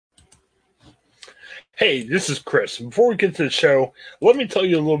Hey, this is Chris. Before we get to the show, let me tell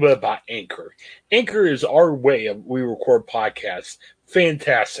you a little bit about Anchor. Anchor is our way of we record podcasts.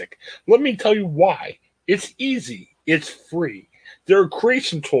 Fantastic. Let me tell you why. It's easy. It's free. There are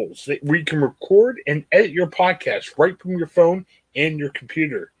creation tools that where you can record and edit your podcast right from your phone and your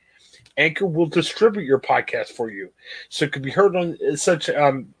computer. Anchor will distribute your podcast for you, so it can be heard on such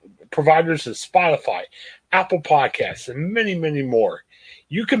providers as Spotify, Apple Podcasts, and many, many more.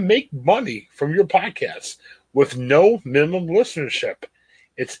 You can make money from your podcast with no minimum listenership.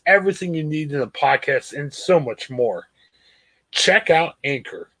 It's everything you need in a podcast and so much more. Check out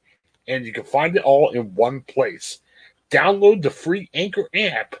Anchor, and you can find it all in one place. Download the free Anchor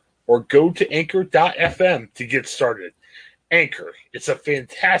app or go to anchor.fm to get started. Anchor, it's a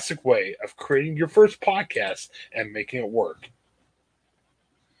fantastic way of creating your first podcast and making it work.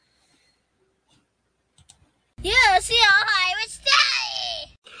 See Ohio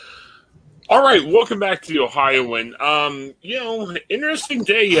State! All right, welcome back to the Ohioan. Interesting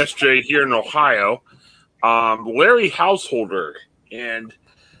day yesterday here in Ohio. Larry Householder, and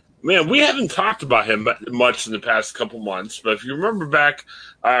man, we haven't talked about him much in the past couple months, but if you remember back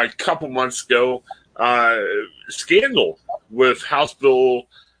a couple months ago, scandal with House Bill,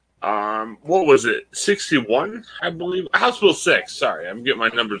 what was it, 61, I believe? House Bill 6, sorry, I'm getting my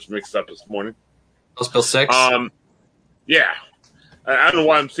numbers mixed up this morning. House Bill 6? Yeah. I don't know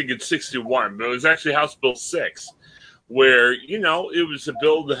why I'm thinking 61, but it was actually House Bill 6, where, it was a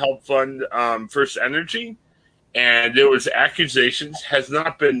bill to help fund First Energy, and there was accusations, has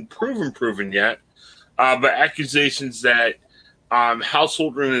not been proven yet, but accusations that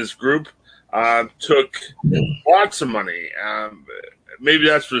Householder and his group took lots of money. Maybe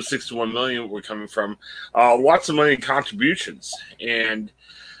that's where the 61 million were coming from. Lots of money in contributions, and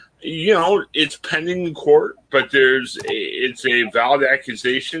it's pending in court, but it's a valid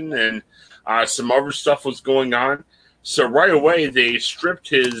accusation, and some other stuff was going on. So right away, they stripped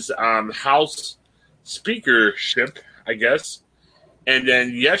his House speakership, I guess, and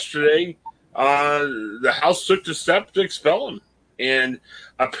then yesterday, the House took the step to expel him. And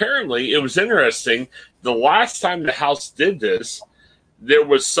apparently, it was interesting. The last time the House did this, there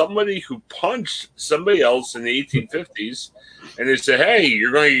was somebody who punched somebody else in the 1850s, and they said, hey,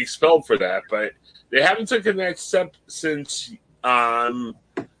 you're going to get expelled for that. But they haven't taken that step since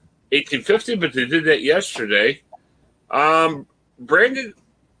 1850, but they did that yesterday. Brandon,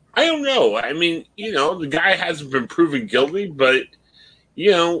 I don't know. I mean, the guy hasn't been proven guilty, but,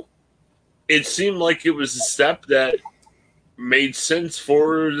 it seemed like it was a step that made sense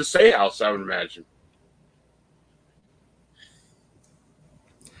for the Statehouse, I would imagine.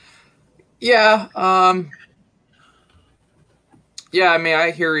 Yeah, I mean,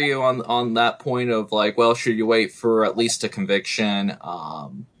 I hear you on that point of like, well, should you wait for at least a conviction?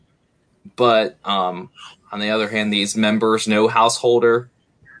 But on the other hand, these members know Householder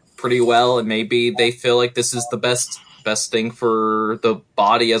pretty well, and maybe they feel like this is the best thing for the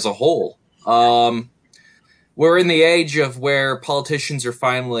body as a whole. We're in the age of where politicians are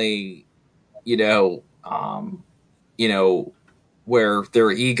finally, where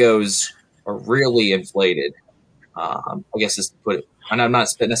their egos are really inflated. I guess is to put it, and I'm not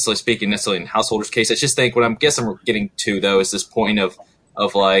necessarily speaking in Householder's case. I just think what I'm getting to though is this point of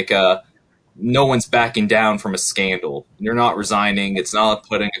like no one's backing down from a scandal. You're not resigning. It's not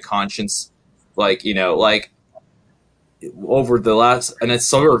putting a conscience like over the last, and it's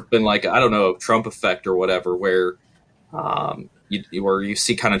sort of been like, I don't know, Trump effect or whatever, where where you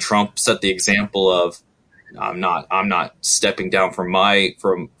see kind of Trump set the example of I'm not stepping down from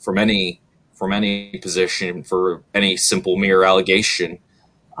any position for any simple mere allegation.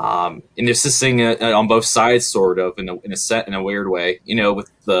 And it's this thing on both sides, sort of in a weird way,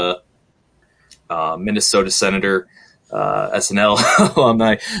 with the Minnesota senator, SNL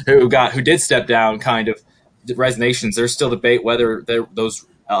alumni who did step down, kind of resignations. There's still debate whether those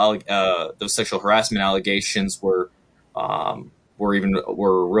sexual harassment allegations were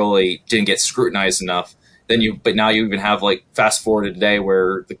really didn't get scrutinized enough. But now you even have, like, fast forward to today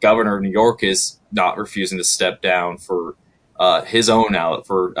where the governor of New York is not refusing to step down for his own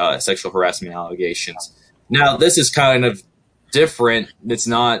sexual harassment allegations. Now, this is kind of different. It's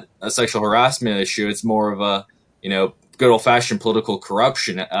not a sexual harassment issue. It's more of a, good old fashioned political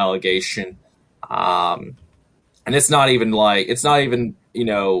corruption allegation. And it's not even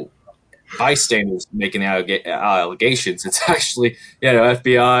bystanders making allegations. It's actually,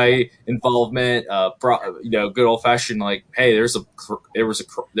 FBI involvement, good old fashioned, like, hey, there was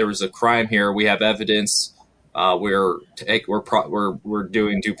a crime here. We have evidence. We're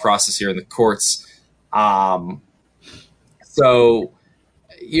doing due process here in the courts. So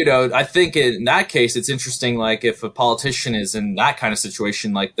I think in that case, it's interesting. Like if a politician is in that kind of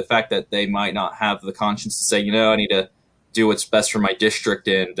situation, like the fact that they might not have the conscience to say, I need to do what's best for my district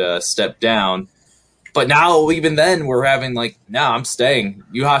and step down. But now, even then, we're having like, no, I'm staying.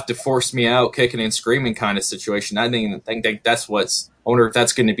 You have to force me out, kicking and screaming kind of situation. I think that's what's. I wonder if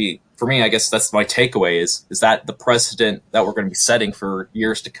that's going to be for me. I guess that's my takeaway. Is that the precedent that we're going to be setting for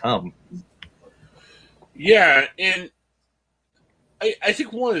years to come? Yeah, and I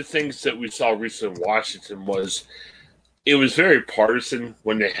think one of the things that we saw recently in Washington was it was very partisan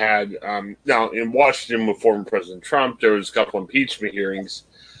when they had now in Washington with former President Trump, there was a couple impeachment hearings.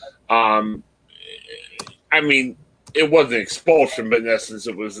 Um, I mean, it wasn't expulsion, but in essence,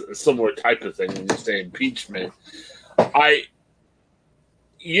 it was a similar type of thing when you say impeachment. I,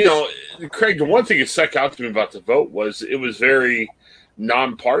 Craig, the one thing that stuck out to me about the vote was it was very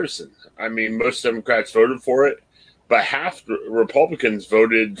nonpartisan. I mean, most Democrats voted for it, but half Republicans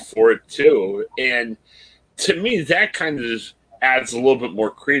voted for it too. And to me, that kind of just adds a little bit more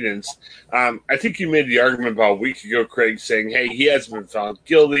credence. I think you made the argument about a week ago, Craig, saying, hey, he hasn't been found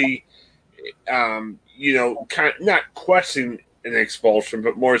guilty. Kind of not questioning an expulsion,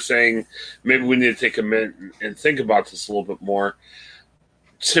 but more saying maybe we need to take a minute and think about this a little bit more.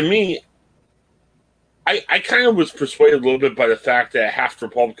 To me, I kind of was persuaded a little bit by the fact that half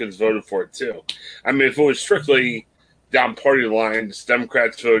Republicans voted for it too. I mean, if it was strictly down party lines,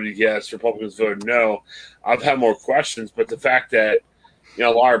 Democrats voted yes, Republicans voted no, I've had more questions. But the fact that a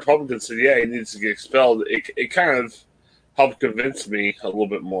lot of Republicans said, yeah, he needs to get expelled, it kind of helped convince me a little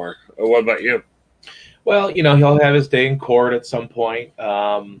bit more. What about you? Well, he'll have his day in court at some point.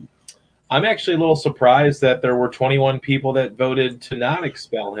 I'm actually a little surprised that there were 21 people that voted to not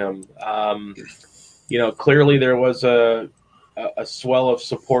expel him. Clearly there was a swell of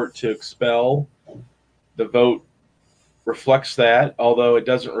support to expel. The vote reflects that, although it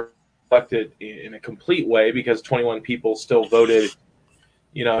doesn't reflect it in a complete way because 21 people still voted,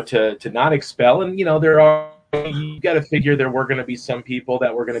 to not expel. And, you got to figure there were going to be some people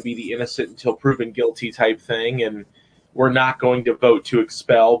that were going to be the innocent until proven guilty type thing, and we're not going to vote to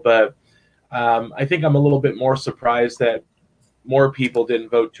expel. But I think I'm a little bit more surprised that more people didn't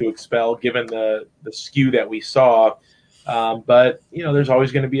vote to expel, given the skew that we saw. But there's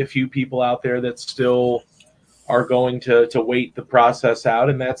always going to be a few people out there that still are going to wait the process out,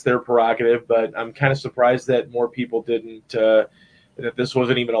 and that's their prerogative. But I'm kind of surprised that more people didn't. That this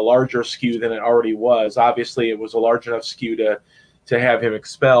wasn't even a larger skew than it already was. Obviously, it was a large enough skew to have him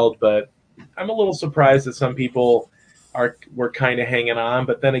expelled, but I'm a little surprised that some people were kind of hanging on.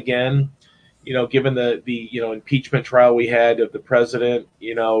 But then again, given the impeachment trial we had of the president,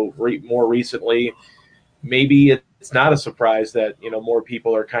 more recently, maybe it's not a surprise that more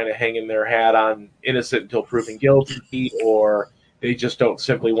people are kind of hanging their hat on innocent until proven guilty, or they just don't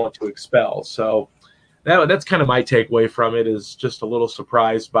simply want to expel. So that's kind of my takeaway from it, is just a little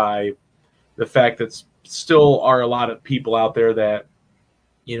surprised by the fact that still are a lot of people out there that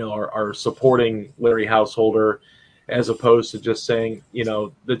are supporting Larry Householder, as opposed to just saying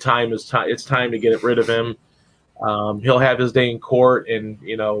the time is it's time to get rid of him. He'll have his day in court, and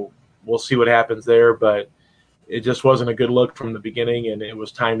we'll see what happens there. But it just wasn't a good look from the beginning, and it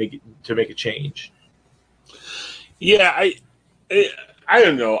was time to make a change. Yeah, I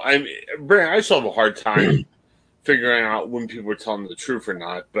don't know. Brandon, I still have a hard time figuring out when people are telling the truth or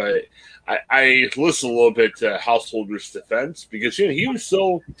not. But I listened a little bit to Householder's defense because he was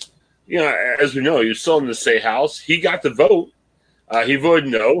still, as we know, he was still in the state house. He got the vote. He voted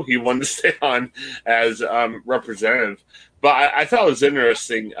no. He wanted to stay on as representative. But I thought it was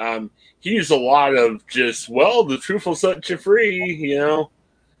interesting. He used a lot of just, the truth will set you free.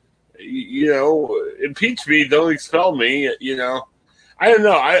 Impeach me, don't expel me. I don't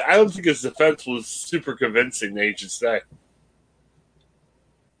know. I don't think his defense was super convincing, they should say.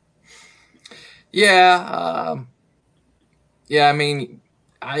 Yeah. I mean,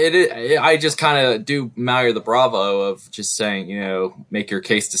 I just kind of do admire the bravo of just saying, make your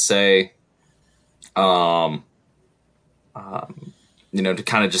case to say, to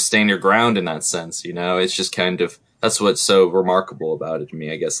kind of just stand your ground in that sense. It's just kind of, that's what's so remarkable about it to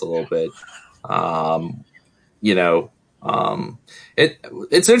me, I guess, a little bit.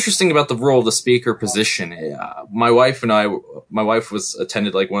 It's interesting about the role of the speaker position. My wife was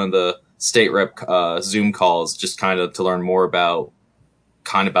attended like one of the state rep Zoom calls, just kind of to learn more about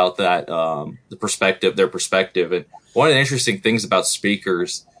that, their perspective. And one of the interesting things about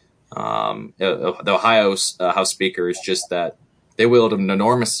speakers, the Ohio House Speaker, is just that they wield an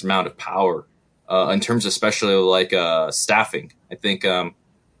enormous amount of power in terms of especially like staffing. I think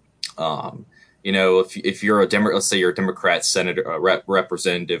if you're let's say you're a Democrat senator,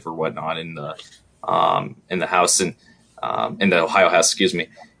 representative or whatnot in the House and in the Ohio House, excuse me,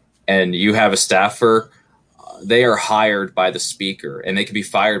 and you have a staffer, they are hired by the speaker and they can be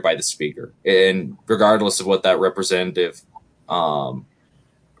fired by the speaker, and regardless of what that representative's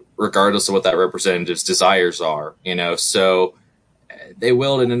desires are, so they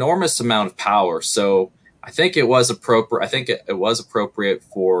wield an enormous amount of power. So I think it was appropriate. I think it was appropriate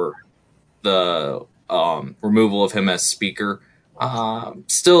for the removal of him as speaker.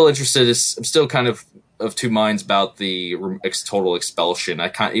 Still interested. I'm still kind of two minds about the total expulsion. I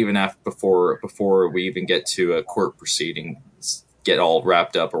can't even before we even get to a court proceeding, get all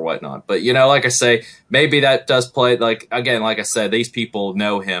wrapped up or whatnot. But like I say, maybe that does play. Like I said, these people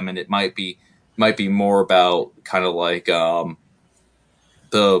know him, and it might be more about kind of like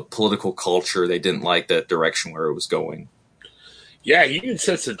the political culture. They didn't like that direction where it was going. Yeah, he even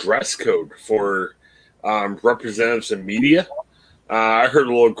sets a dress code for representatives and media. I heard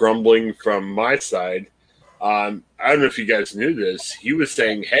a little grumbling from my side. I don't know if you guys knew this. He was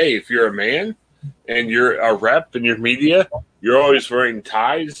saying, hey, if you're a man and you're a rep in your media, you're always wearing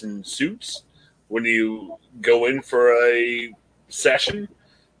ties and suits when you go in for a session.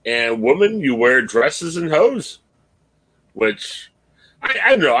 And women, you wear dresses and hose, which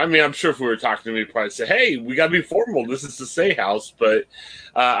I don't know. I mean, I'm sure if we were talking to me, he'd probably say, hey, we got to be formal. This is the Statehouse. But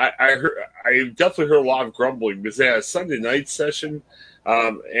I definitely heard a lot of grumbling because they had a Sunday night session,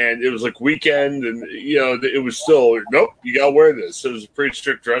 and it was like weekend, and, it was still, nope, you got to wear this. So it was a pretty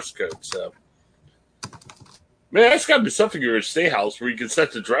strict dress code. So, man, that's got to be something in your Statehouse where you can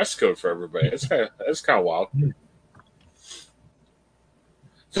set the dress code for everybody. That's kind of wild.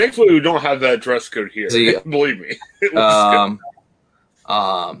 Thankfully, we don't have that dress code here. Believe me. It was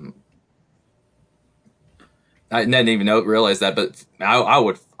I didn't even realize that, but I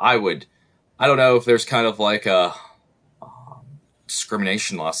would. I don't know if there's kind of like a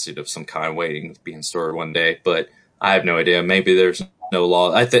discrimination lawsuit of some kind waiting to be installed one day, but I have no idea. Maybe there's no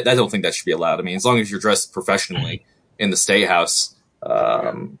law. I don't think that should be allowed. I mean, as long as you're dressed professionally in the Statehouse,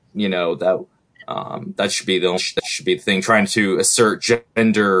 that should be the thing. Trying to assert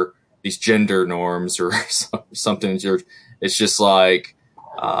these gender norms or something. It's just like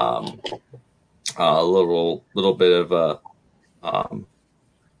a little bit of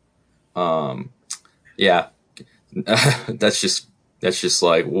yeah. that's just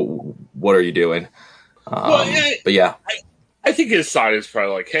like, what are you doing? But yeah, I think his side is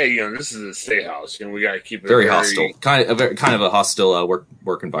probably like, hey, this is a Statehouse. We got to keep it very hostile, kind of a hostile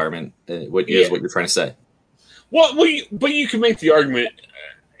work environment. What is what you're trying to say? Well, but you can make the argument.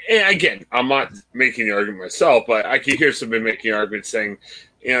 And again, I'm not making the argument myself, but I can hear somebody making the argument saying,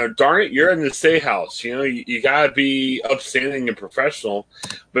 darn it, you're in the Statehouse. You got to be upstanding and professional.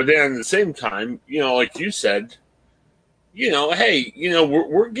 But then at the same time, like you said, hey,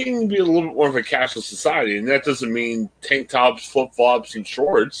 we're getting to be a little bit more of a casual society. And that doesn't mean tank tops, flip-flops, and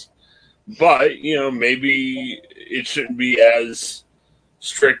shorts. But, maybe it shouldn't be as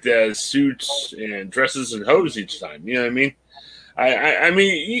strict as suits and dresses and hose each time. You know what I mean? I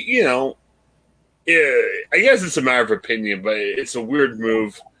mean, I guess it's a matter of opinion, but it's a weird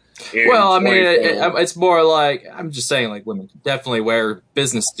move. Well, I mean, it's more like, I'm just saying, like, women definitely wear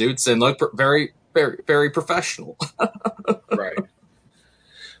business suits and look very, very, very professional. Right.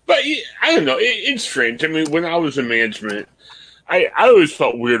 But I don't know. It's strange. I mean, when I was in management, I always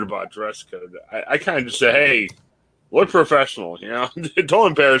felt weird about dress code. I kind of just say, hey, look professional, Don't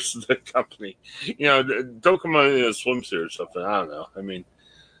embarrass the company. Don't come on in a swimsuit or something. I don't know. I mean,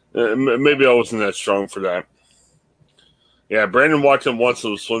 maybe I wasn't that strong for that. Yeah, Brandon walked in once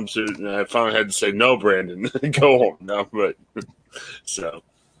in a swimsuit, and I finally had to say, no, Brandon, go home. No, but so,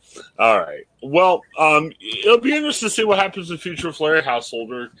 all right. Well, it'll be interesting to see what happens in the future with Larry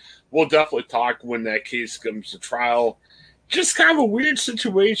Householder. We'll definitely talk when that case comes to trial. Just kind of a weird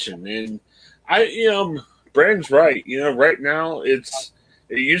situation, and Brandon's right. Right now it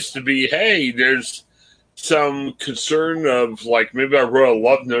used to be, hey, there's some concern of like maybe I wrote a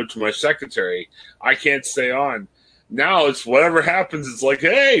love note to my secretary. I can't stay on. Now it's whatever happens. It's like,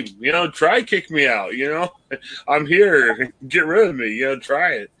 hey, try kick me out. I'm here. Get rid of me.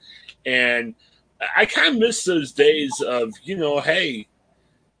 Try it. And I kind of miss those days of, hey,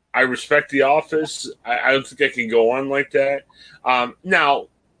 I respect the office. I don't think I can go on like that. Now,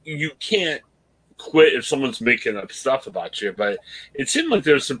 you can't quit if someone's making up stuff about you, but it seemed like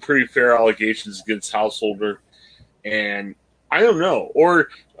there's some pretty fair allegations against Householder, and I don't know. Or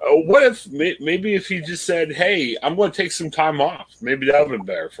what if maybe if he just said, hey, I'm going to take some time off, maybe that would have been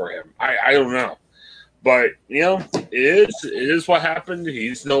better for him. I don't know. But, it is what happened.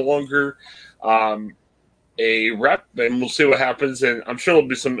 He's no longer a rep, and we'll see what happens. And I'm sure there'll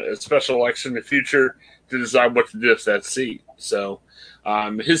be some special election in the future to decide what to do with that seat. So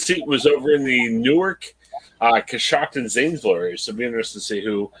his seat was over in the Newark, Coshocton, Zanesville area. So it'll be interesting to see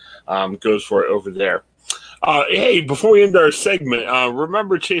who goes for it over there. Hey, before we end our segment,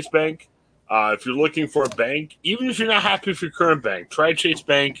 remember Chase Bank. If you're looking for a bank, even if you're not happy with your current bank, try Chase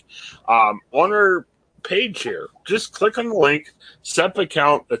Bank. On our page here, just click on the link, set up an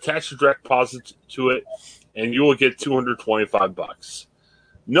account, attach a direct deposit to it, and you will get $225.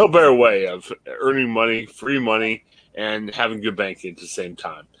 No better way of earning money, free money, and having good banking at the same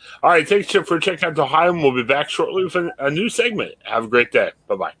time. All right, thanks, Chip, for checking out Ohio. We'll be back shortly with a new segment. Have a great day.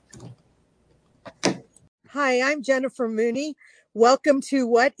 Bye-bye. Hi, I'm Jennifer Mooney. Welcome to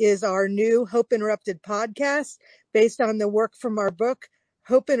what is our new Hope Interrupted podcast based on the work from our book,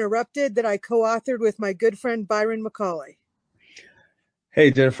 Hope Interrupted, that I co-authored with my good friend Byron McCauley.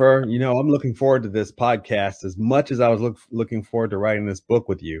 Hey, Jennifer, I'm looking forward to this podcast as much as I was looking forward to writing this book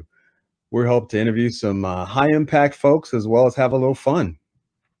with you. We hope to interview some high-impact folks as well as have a little fun.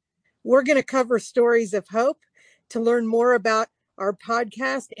 We're going to cover stories of hope. To learn more about our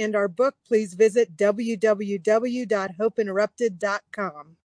podcast and our book, please visit www.hopeinterrupted.com.